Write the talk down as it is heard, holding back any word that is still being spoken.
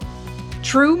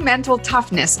True mental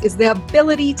toughness is the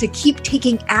ability to keep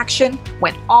taking action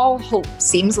when all hope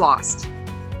seems lost.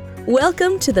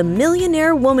 Welcome to the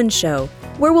Millionaire Woman Show,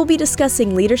 where we'll be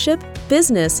discussing leadership,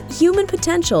 business, human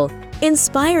potential,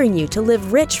 inspiring you to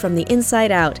live rich from the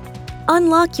inside out.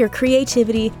 Unlock your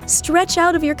creativity, stretch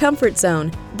out of your comfort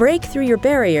zone, break through your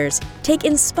barriers, take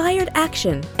inspired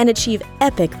action, and achieve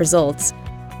epic results.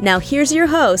 Now here's your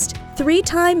host,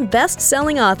 three-time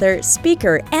best-selling author,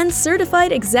 speaker, and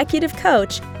certified executive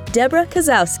coach, Deborah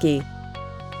Kozowski.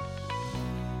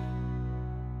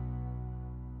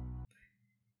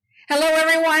 Hello,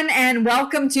 everyone, and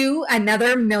welcome to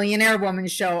another Millionaire Woman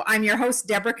Show. I'm your host,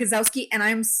 Deborah Kozowski, and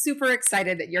I'm super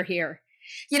excited that you're here.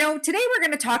 Today we're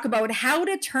going to talk about how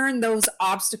to turn those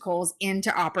obstacles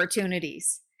into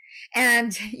opportunities.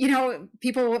 And,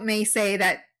 people may say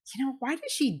that, why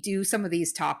does she do some of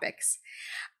these topics?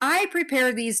 I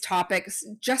prepare these topics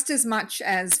just as much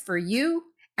as for you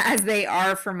as they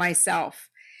are for myself.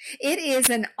 It is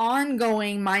an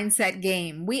ongoing mindset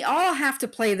game. We all have to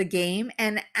play the game.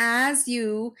 And as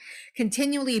you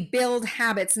continually build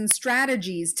habits and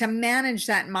strategies to manage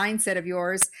that mindset of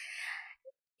yours,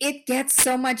 it gets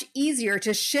so much easier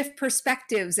to shift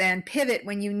perspectives and pivot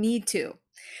when you need to.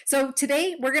 So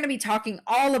today we're going to be talking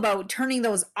all about turning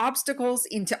those obstacles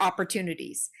into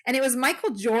opportunities. And it was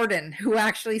Michael Jordan who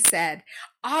actually said,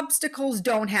 obstacles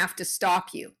don't have to stop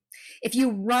you. If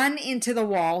you run into the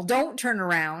wall, don't turn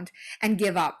around and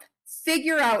give up.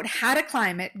 Figure out how to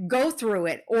climb it, go through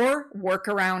it, or work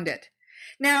around it.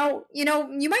 Now,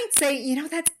 you might say,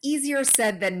 that's easier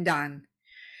said than done.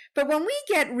 But when we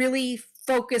get really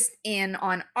focused in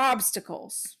on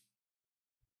obstacles,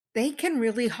 they can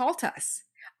really halt us.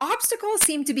 Obstacles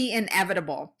seem to be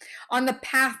inevitable on the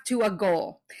path to a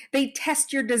goal. They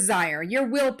test your desire, your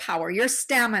willpower, your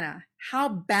stamina. How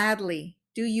badly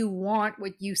do you want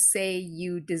what you say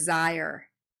you desire?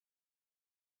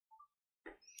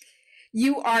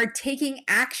 You are taking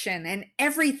action and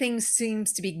everything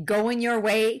seems to be going your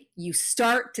way. You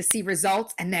start to see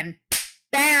results and then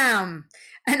bam,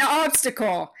 an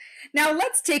obstacle. Now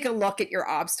let's take a look at your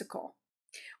obstacle.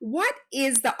 What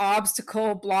is the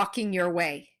obstacle blocking your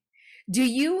way? Do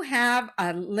you have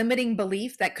a limiting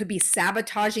belief that could be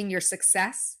sabotaging your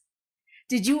success?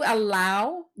 Did you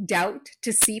allow doubt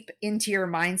to seep into your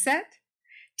mindset?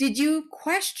 Did you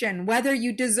question whether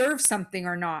you deserve something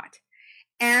or not?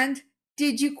 And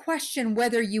did you question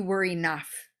whether you were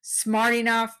enough, smart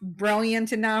enough,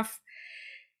 brilliant enough,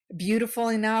 beautiful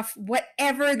enough,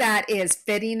 whatever that is,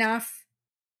 fit enough?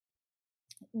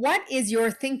 What is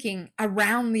your thinking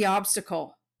around the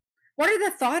obstacle? What are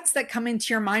the thoughts that come into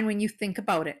your mind when you think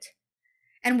about it?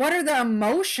 And what are the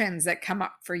emotions that come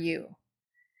up for you?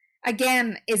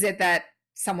 Again, is it that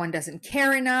someone doesn't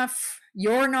care enough,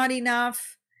 you're not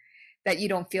enough, that you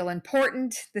don't feel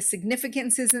important, the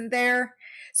significance isn't there?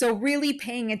 So really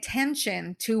paying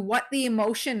attention to what the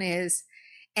emotion is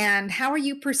and how are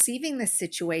you perceiving this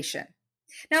situation?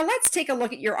 Now let's take a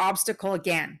look at your obstacle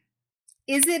again.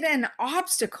 Is it an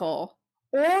obstacle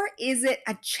or is it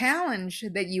a challenge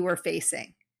that you are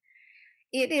facing?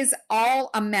 It is all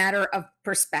a matter of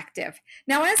perspective.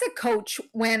 Now, as a coach,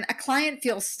 when a client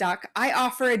feels stuck, I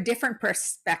offer a different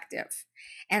perspective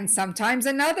and sometimes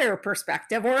another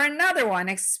perspective or another one,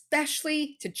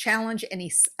 especially to challenge any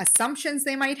assumptions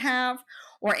they might have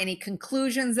or any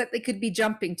conclusions that they could be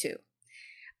jumping to.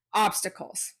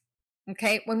 Obstacles.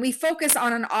 Okay, when we focus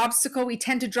on an obstacle, we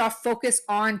tend to draw focus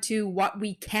onto what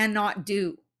we cannot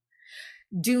do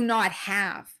not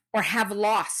have, or have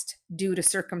lost due to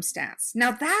circumstance.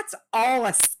 Now, that's all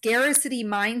a scarcity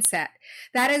mindset.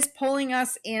 That is pulling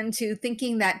us into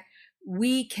thinking that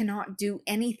we cannot do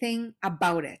anything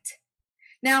about it.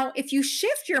 Now, if you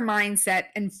shift your mindset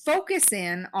and focus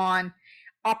in on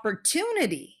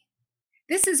opportunity,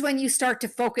 this is when you start to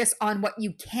focus on what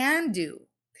you can do,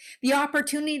 the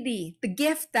opportunity, the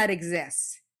gift that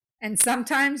exists. And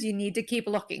sometimes you need to keep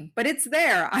looking, but it's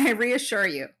there, I reassure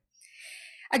you.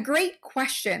 A great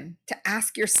question to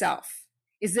ask yourself,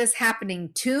 is this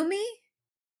happening to me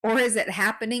or is it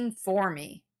happening for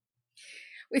me?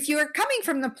 If you are coming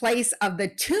from the place of the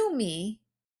to me,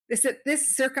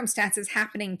 this circumstance is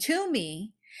happening to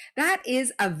me, that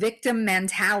is a victim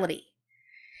mentality.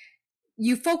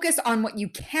 You focus on what you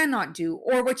cannot do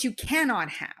or what you cannot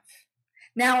have.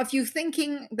 Now, if you're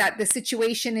thinking that the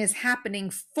situation is happening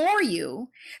for you,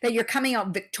 that you're coming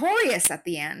out victorious at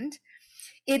the end,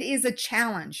 it is a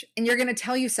challenge. And you're going to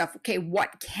tell yourself, okay,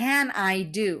 what can I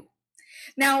do?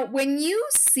 Now, when you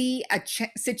see a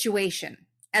situation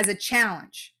as a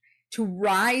challenge to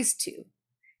rise to,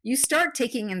 you start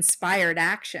taking inspired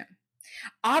action.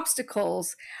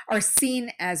 Obstacles are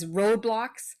seen as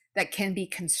roadblocks that can be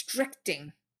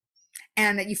constricting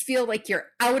and that you feel like you're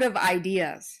out of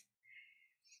ideas.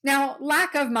 Now,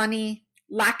 lack of money,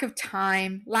 lack of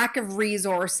time, lack of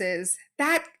resources,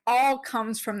 that all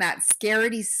comes from that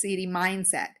scarcity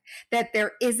mindset that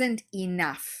there isn't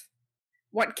enough.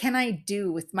 What can I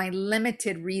do with my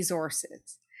limited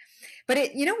resources?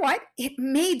 But you know what? It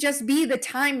may just be the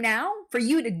time now for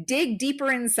you to dig deeper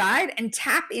inside and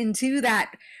tap into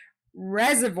that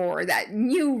reservoir, that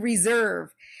new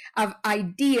reserve of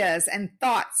ideas and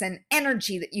thoughts and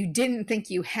energy that you didn't think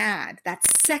you had, that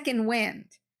second wind.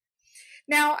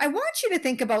 Now, I want you to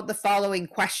think about the following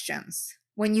questions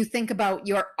when you think about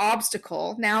your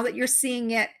obstacle, now that you're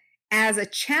seeing it as a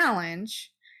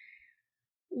challenge.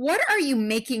 What are you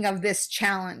making of this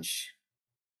challenge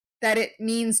that it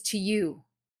means to you?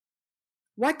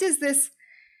 What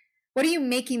are you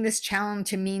making this challenge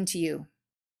to mean to you?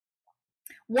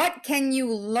 What can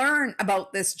you learn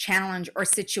about this challenge or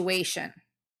situation?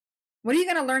 What are you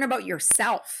going to learn about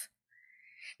yourself?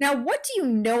 Now, what do you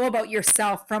know about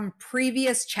yourself from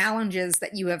previous challenges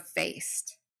that you have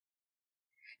faced?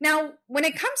 Now, when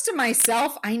it comes to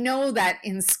myself, I know that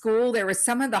in school there were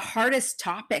some of the hardest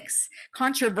topics,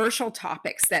 controversial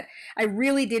topics that I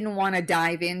really didn't want to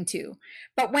dive into.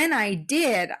 But when I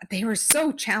did, they were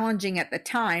so challenging at the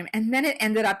time, and then it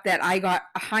ended up that I got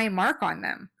a high mark on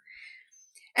them.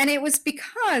 And it was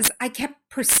because I kept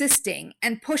persisting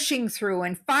and pushing through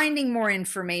and finding more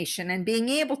information and being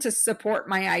able to support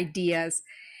my ideas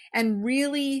and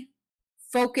really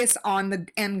focus on the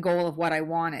end goal of what I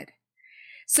wanted.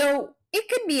 So it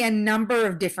could be a number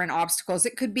of different obstacles.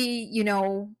 It could be,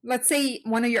 let's say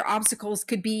one of your obstacles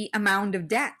could be a mound of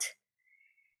debt.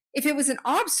 If it was an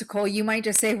obstacle, you might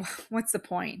just say, well, what's the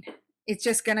point? It's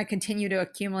just going to continue to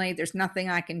accumulate. There's nothing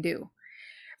I can do.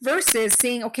 Versus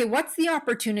seeing, okay, what's the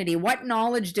opportunity? What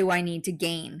knowledge do I need to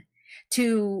gain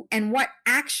and what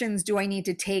actions do I need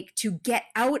to take to get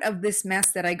out of this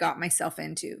mess that I got myself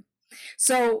into?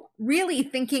 So really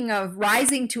thinking of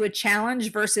rising to a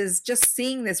challenge versus just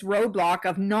seeing this roadblock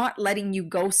of not letting you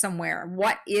go somewhere.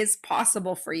 What is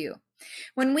possible for you?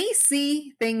 When we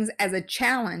see things as a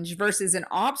challenge versus an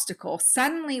obstacle,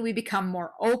 suddenly we become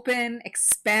more open,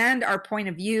 expand our point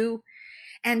of view,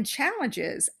 and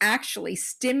challenges actually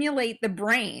stimulate the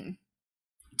brain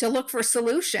to look for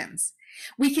solutions.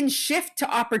 We can shift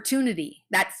to opportunity,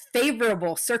 that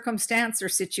favorable circumstance or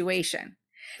situation.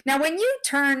 Now, when you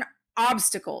turn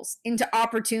obstacles into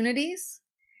opportunities,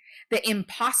 the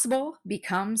impossible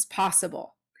becomes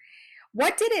possible.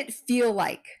 What did it feel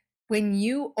like when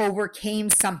you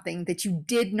overcame something that you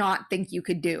did not think you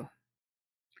could do?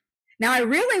 Now, I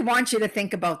really want you to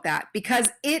think about that because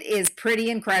it is pretty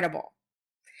incredible.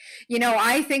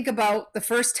 I think about the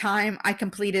first time I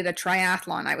completed a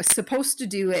triathlon. I was supposed to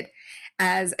do it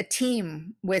as a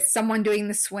team with someone doing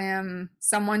the swim,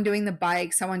 someone doing the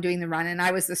bike, someone doing the run, and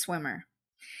I was the swimmer.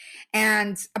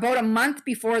 And about a month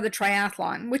before the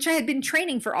triathlon, which I had been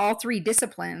training for all three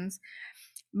disciplines,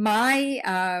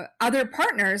 my other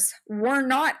partners were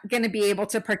not going to be able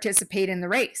to participate in the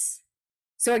race.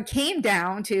 So it came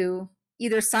down to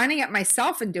either signing up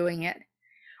myself and doing it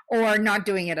or not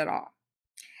doing it at all.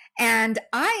 And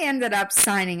I ended up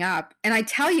signing up. And I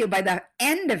tell you, by the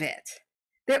end of it,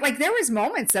 there was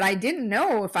moments that I didn't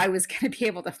know if I was going to be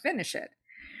able to finish it.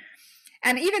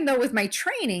 And even though with my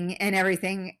training and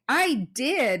everything, I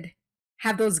did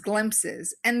have those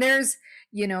glimpses. And there's,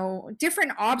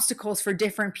 different obstacles for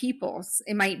different people.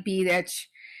 It might be that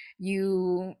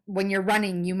when you're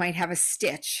running, you might have a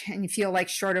stitch and you feel like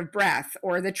short of breath,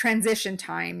 or the transition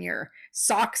time, your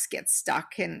socks get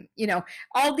stuck, and,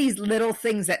 all these little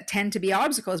things that tend to be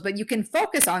obstacles, but you can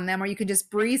focus on them or you can just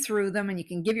breathe through them and you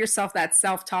can give yourself that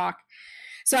self-talk.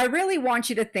 So I really want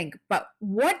you to think, but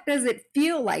what does it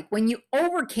feel like when you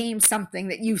overcame something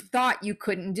that you thought you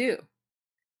couldn't do?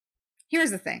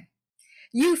 Here's the thing.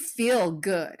 You feel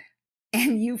good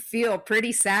and you feel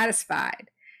pretty satisfied.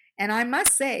 And I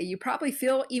must say, you probably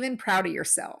feel even proud of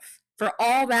yourself for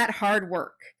all that hard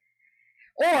work.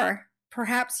 Or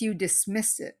perhaps you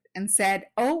dismissed it and said,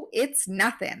 oh, it's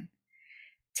nothing.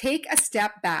 Take a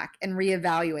step back and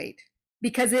reevaluate,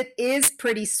 because it is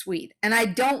pretty sweet and I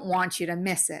don't want you to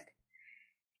miss it.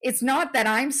 It's not that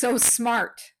I'm so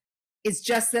smart. It's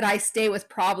just that I stay with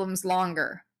problems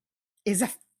longer, is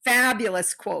a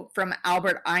fabulous quote from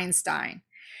Albert Einstein.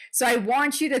 So I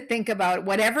want you to think about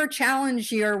whatever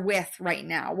challenge you're with right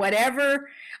now, whatever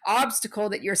obstacle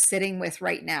that you're sitting with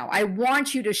right now. I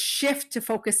want you to shift to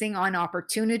focusing on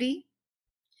opportunity.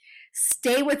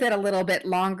 Stay with it a little bit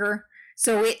longer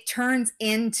so it turns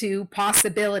into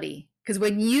possibility. Because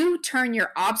when you turn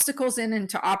your obstacles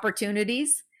into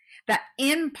opportunities, the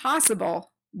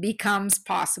impossible becomes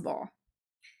possible.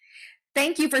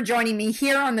 Thank you for joining me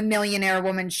here on the Millionaire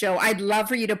Woman Show. I'd love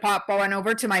for you to pop on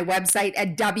over to my website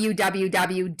at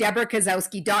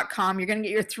www.deborahkozowski.com. You're going to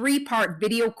get your 3-part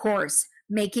video course,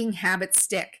 Making Habits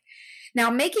Stick. Now,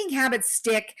 Making Habits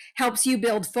Stick helps you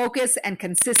build focus and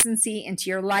consistency into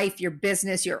your life, your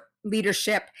business, your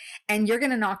leadership, and you're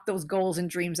going to knock those goals and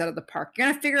dreams out of the park. You're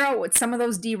going to figure out what some of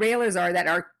those derailers are that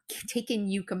are taking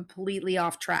you completely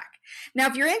off track. Now,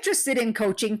 if you're interested in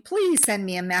coaching, please send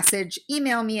me a message.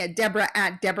 Email me at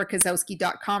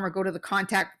deborah@deborahkozowski.com or go to the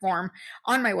contact form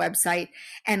on my website,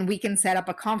 and we can set up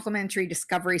a complimentary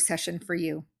discovery session for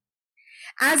you.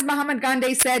 As Muhammad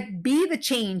Gandhi said, be the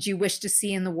change you wish to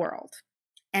see in the world.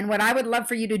 And what I would love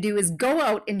for you to do is go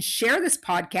out and share this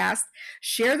podcast,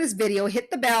 share this video,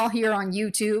 hit the bell here on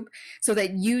YouTube so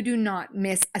that you do not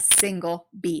miss a single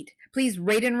beat. Please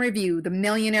rate and review the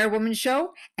Millionaire Woman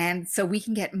Show, and so we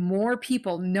can get more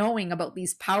people knowing about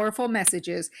these powerful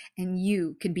messages, and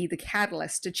you can be the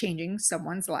catalyst to changing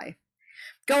someone's life.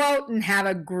 Go out and have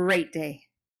a great day.